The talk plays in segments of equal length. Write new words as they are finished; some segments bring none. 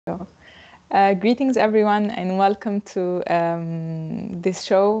So, greetings everyone, and welcome to this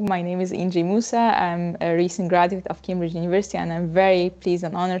show. My name is Inji Musa. I'm a recent graduate of Cambridge University, and I'm very pleased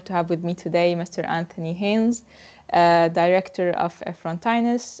and honored to have with me today Mr. Anthony Haynes, Director of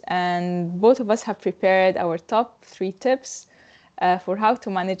Frontinus. And both of us have prepared our top 3 tips for how to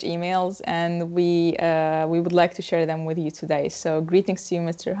manage emails, and we would like to share them with you today. So, greetings to you,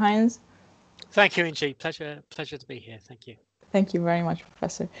 Mr. Haynes. Thank you, Inji. Pleasure to be here. Thank you. Thank you very much,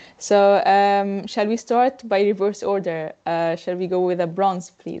 Professor. So, shall we start by reverse order? Shall we go with a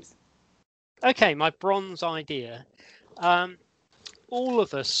bronze, please? Okay, my bronze idea. All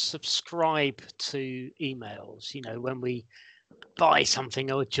of us subscribe to emails. You know, when we buy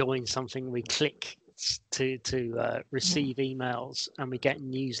something or join something, we click to receive emails, and we get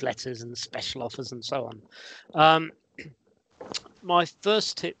newsletters and special offers and so on. My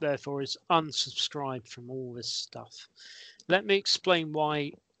first tip, therefore, is unsubscribe from all this stuff. Let me explain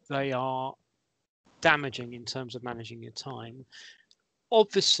why they are damaging in terms of managing your time.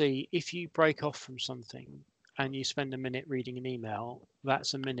 Obviously, if you break off from something and you spend a minute reading an email,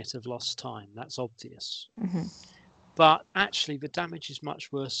 that's a minute of lost time. That's obvious. But actually, the damage is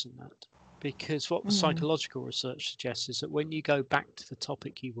much worse than that, because what the psychological research suggests is that when you go back to the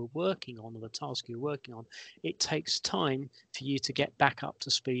topic you were working on, or the task you were working on, it takes time for you to get back up to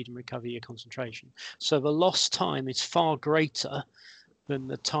speed and recover your concentration. So the lost time is far greater than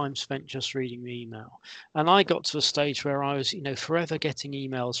the time spent just reading the email. And I got to a stage where I was, forever getting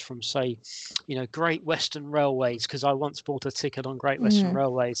emails from, say, Great Western Railways, because I once bought a ticket on Great Western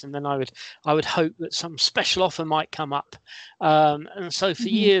Railways, and then I would hope that some special offer might come up. And so for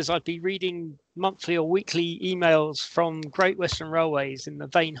years I'd be reading monthly or weekly emails from Great Western Railways in the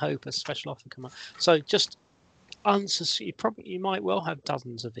vain hope a special offer come up. So just you might well have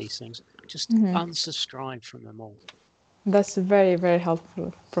dozens of these things. Just unsubscribe from them all. That's very, very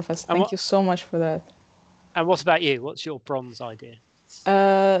helpful, Professor. Thank you so much for that. And what about you? What's your bronze idea?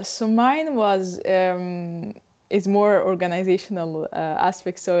 So mine is more organizational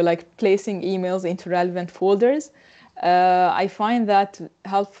aspect. So like placing emails into relevant folders. I find that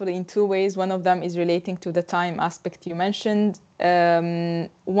helpful in 2 ways. One of them is relating to the time aspect you mentioned.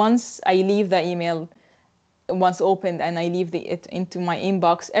 Once I leave the email, once opened, and I leave it into my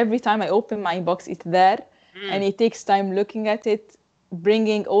inbox, every time I open my inbox, it's there, and it takes time looking at it,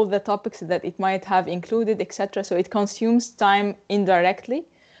 bringing all the topics that it might have included, etc. So it consumes time indirectly.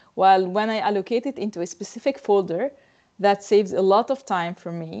 While when I allocate it into a specific folder, that saves a lot of time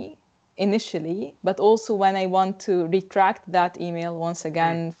for me initially, but also when I want to retract that email once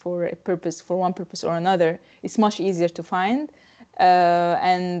again for one purpose or another, it's much easier to find.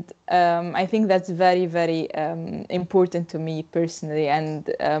 I think that's very, very important to me personally. And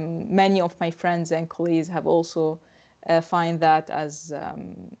many of my friends and colleagues have also find that as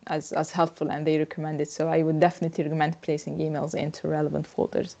helpful, and they recommend it. So I would definitely recommend placing emails into relevant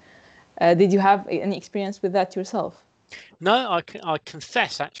folders. Did you have any experience with that yourself? No, I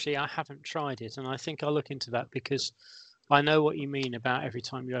confess, actually, I haven't tried it. And I think I'll look into that, because I know what you mean about every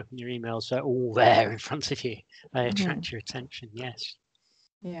time you open your emails, they're all there in front of you. They attract your attention, yes.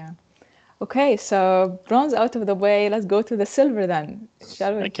 Yeah. Okay, so bronze out of the way, let's go to the silver then,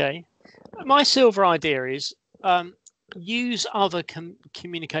 shall we? Okay. My silver idea is use other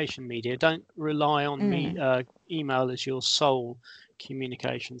communication media. Don't rely on email as your sole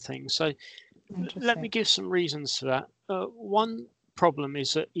communication thing. So let me give some reasons for that. One problem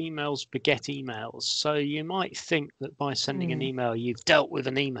is that emails beget emails. So you might think that by sending an email, you've dealt with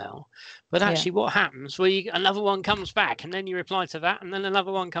an email. But actually what happens, another one comes back, and then you reply to that, and then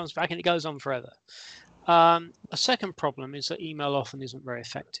another one comes back, and it goes on forever. A second problem is that email often isn't very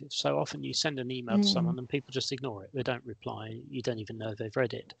effective. So often you send an email to someone and people just ignore it. They don't reply. You don't even know they've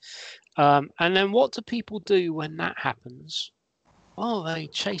read it. And then what do people do when that happens? Oh, they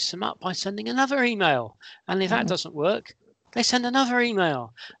chase them up by sending another email. And if that doesn't work, they send another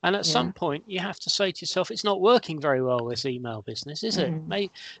email. And at some point, you have to say to yourself, it's not working very well, this email business, is it?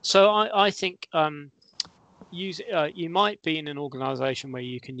 So I think you might be in an organization where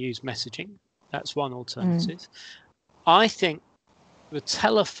you can use messaging. That's one alternative. I think the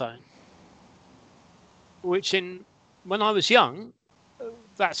telephone, which when I was young,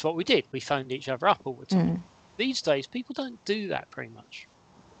 that's what we did. We phoned each other up all the time. These days, people don't do that very much.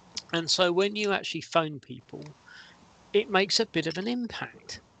 And so when you actually phone people, it makes a bit of an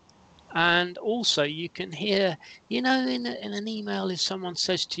impact. And also you can hear, in an email, if someone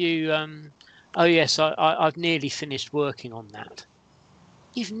says to you, oh yes, I've nearly finished working on that.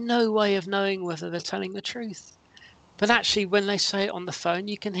 You've no way of knowing whether they're telling the truth. But actually, when they say it on the phone,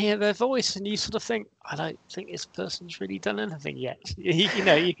 you can hear their voice, and you sort of think, I don't think this person's really done anything yet. You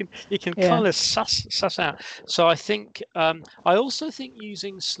can Yeah. kind of suss out. So I think I also think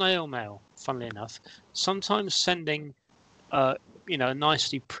using snail mail, funnily enough, sometimes sending a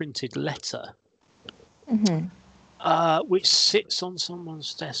nicely printed letter, which sits on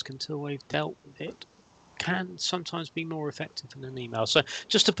someone's desk until they've dealt with it, can sometimes be more effective than an email. So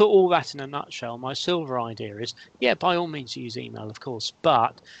just to put all that in a nutshell, my silver idea is, yeah, by all means use email, of course,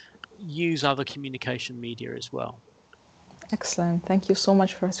 but use other communication media as well. Excellent. Thank you so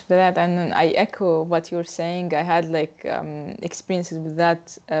much for that. And I echo what you're saying. I had experiences with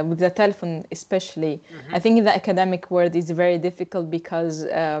that, with the telephone especially. I think in the academic world it's very difficult because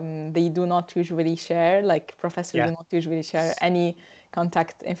they do not usually share, like professors do not usually share any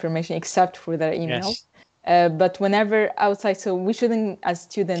contact information except for their emails. But whenever outside, so we shouldn't, as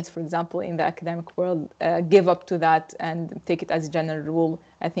students, for example, in the academic world, give up to that and take it as a general rule.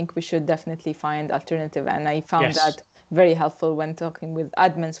 I think we should definitely find alternative. And I found that very helpful when talking with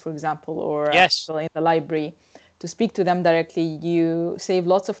admins, for example, or people in the library. To speak to them directly, you save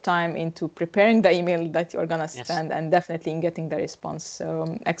lots of time into preparing the email that you're going to send and definitely in getting the response.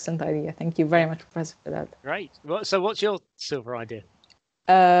 So excellent idea. Thank you very much, Professor, for that. Great. So what's your silver idea?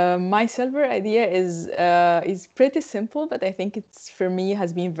 My silver idea is pretty simple, but I think it's, for me,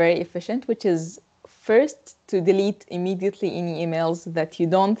 has been very efficient, which is first to delete immediately any emails that you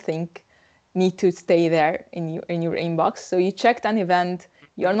don't think need to stay there in your inbox. So you checked an event,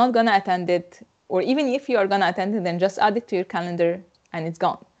 you are not going to attend it, or even if you are going to attend it, then just add it to your calendar and it's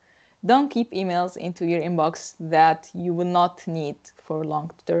gone. Don't keep emails into your inbox that you will not need for long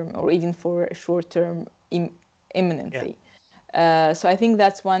term or even for short term imminently. So I think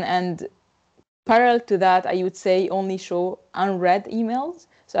that's one. And parallel to that, I would say only show unread emails.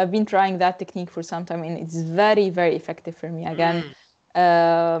 So I've been trying that technique for some time, and it's very, very effective for me. Again,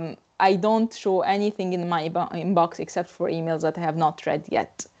 I don't show anything in my inbox except for emails that I have not read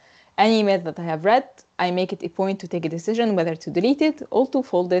yet. Any email that I have read, I make it a point to take a decision whether to delete it or to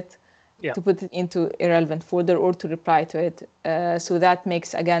fold it, to put it into irrelevant folder or to reply to it. So that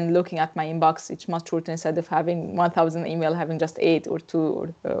makes, again, looking at my inbox, it's much shorter. Instead of having 1,000 email, having just 8 or 2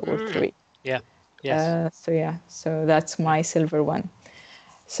 or 3. So that's my silver one.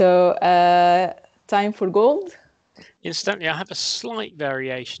 So time for gold. Instantly, I have a slight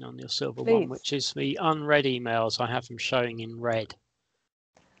variation on your silver one, which is the unread emails. I have them showing in red.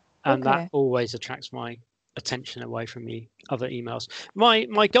 And that always attracts my attention away from the other emails.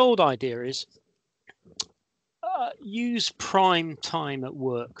 My gold idea is use prime time at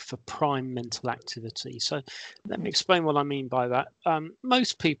work for prime mental activity. So let me explain what I mean by that.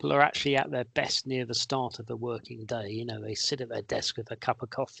 Most people are actually at their best near the start of a working day. They sit at their desk with a cup of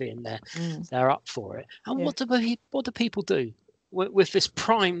coffee and they're up for it. And what do people do with this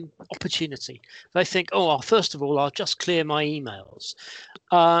prime opportunity? They think, first of all, I'll just clear my emails.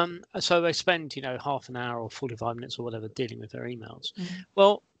 So they spend, half an hour or 45 minutes or whatever dealing with their emails.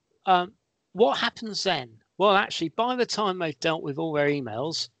 Well, what happens then? Well, actually, by the time they've dealt with all their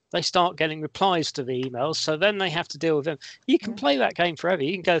emails, they start getting replies to the emails. So then they have to deal with them. You can play that game forever.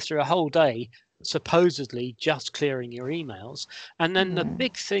 You can go through a whole day supposedly just clearing your emails. And then the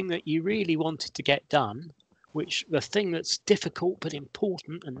big thing that you really wanted to get done, which the thing that's difficult but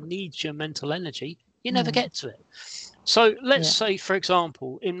important and needs your mental energy, you never get to it. So let's say, for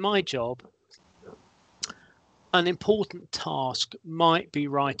example, in my job, an important task might be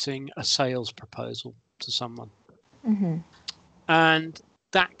writing a sales proposal to someone. And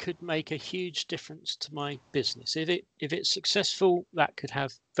that could make a huge difference to my business. If it's successful, that could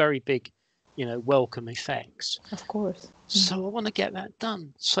have very big, welcome effects. Of course. So I want to get that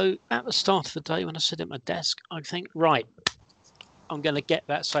done. So at the start of the day, when I sit at my desk, I think, right, I'm going to get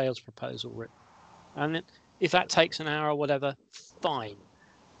that sales proposal written. And if that takes an hour or whatever, fine.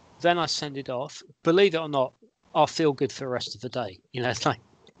 Then I send it off. Believe it or not, I'll feel good for the rest of the day. It's like,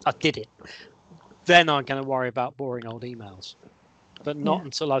 I did it. Then I'm going to worry about boring old emails, but not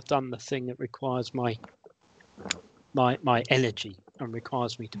until I've done the thing that requires my energy and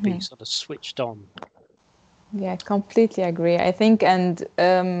requires me to be sort of switched on. Yeah, I completely agree. I think, and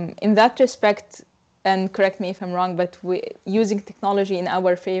in that respect, and correct me if I'm wrong, but using technology in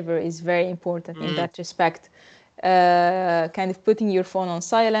our favor is very important in that respect. Kind of putting your phone on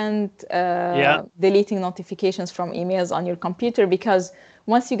silent, deleting notifications from emails on your computer, because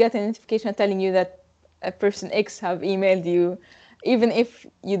once you get a notification telling you that a person X have emailed you, even if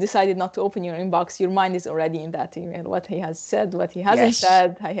you decided not to open your inbox, your mind is already in that email, what he has said, what he hasn't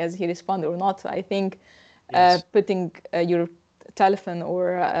said, has he responded or not. I think putting your telephone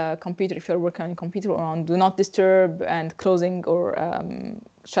or computer, if you're working on a computer, on do not disturb, and closing or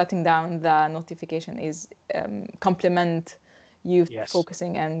shutting down the notification is complement you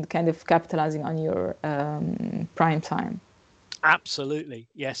focusing and kind of capitalizing on your prime time. Absolutely,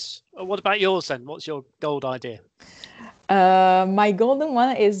 yes. What about yours then? What's your gold idea? My golden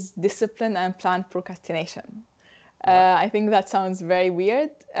one is discipline and planned procrastination. I think that sounds very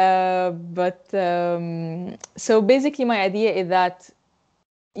weird, but so basically my idea is that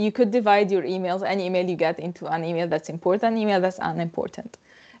you could divide your emails, any email you get, into an email that's important, email that's unimportant.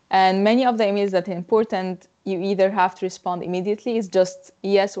 And many of the emails that are important, you either have to respond immediately, it's just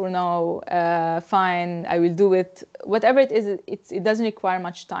yes or no, fine, I will do it. Whatever it is, it doesn't require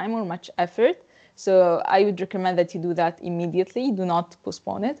much time or much effort. So I would recommend that you do that immediately, do not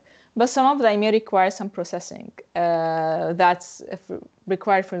postpone it. But some of them may require some processing. That's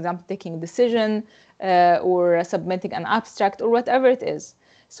required, for example, taking a decision or submitting an abstract or whatever it is.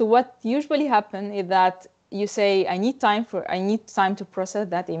 So what usually happens is that you say, I need time to process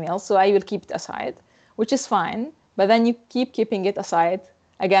that email, so I will keep it aside, which is fine. But then you keep keeping it aside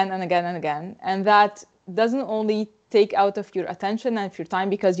again and again and again. And that doesn't only take out of your attention and your time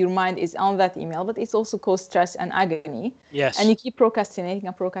because your mind is on that email, but it's also cause stress and agony. Yes. And you keep procrastinating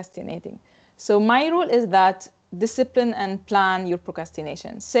and procrastinating. So my rule is that discipline and plan your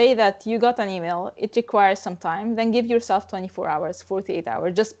procrastination. Say that you got an email, it requires some time, then give yourself 24 hours, 48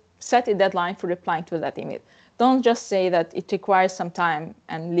 hours. Just set a deadline for replying to that email. Don't just say that it requires some time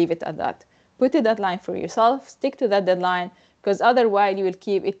and leave it at that. Put a deadline for yourself, stick to that deadline, because otherwise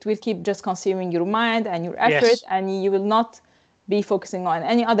it will keep just consuming your mind and your effort, and you will not be focusing on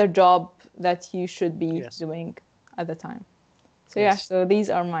any other job that you should be doing at the time. So so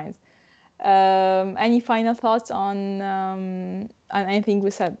these are mine. Any final thoughts on anything we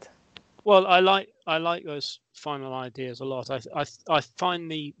said? Well, I like those final ideas a lot. I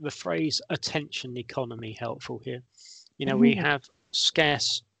find the phrase attention economy helpful here. You know, we have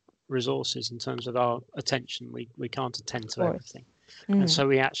scarce resources in terms of our attention. We can't attend to everything. And so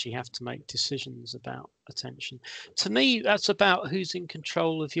we actually have to make decisions about attention. To me, that's about who's in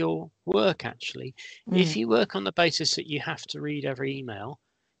control of your work, actually. If you work on the basis that you have to read every email,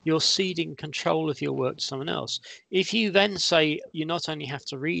 you're ceding control of your work to someone else. If you then say you not only have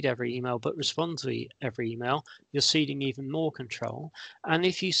to read every email, but respond to every email, you're ceding even more control. And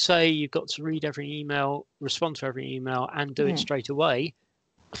if you say you've got to read every email, respond to every email, and do it straight away,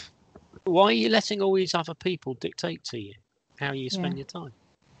 why are you letting all these other people dictate to you how you spend your time?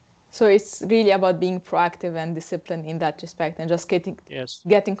 So it's really about being proactive and disciplined in that respect, and just getting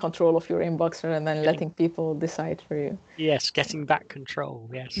control of your inbox rather than letting people decide for you. Yes, getting back control.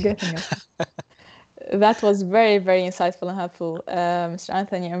 Yes. That was very, very insightful and helpful, Mr.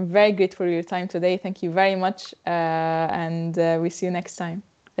 Anthony. I'm very grateful for your time today. Thank you very much, and we see you next time.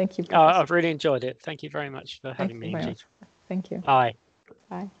 Thank you. I've really enjoyed it. Thank you very much for having me. Thank you. Bye.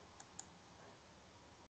 Bye.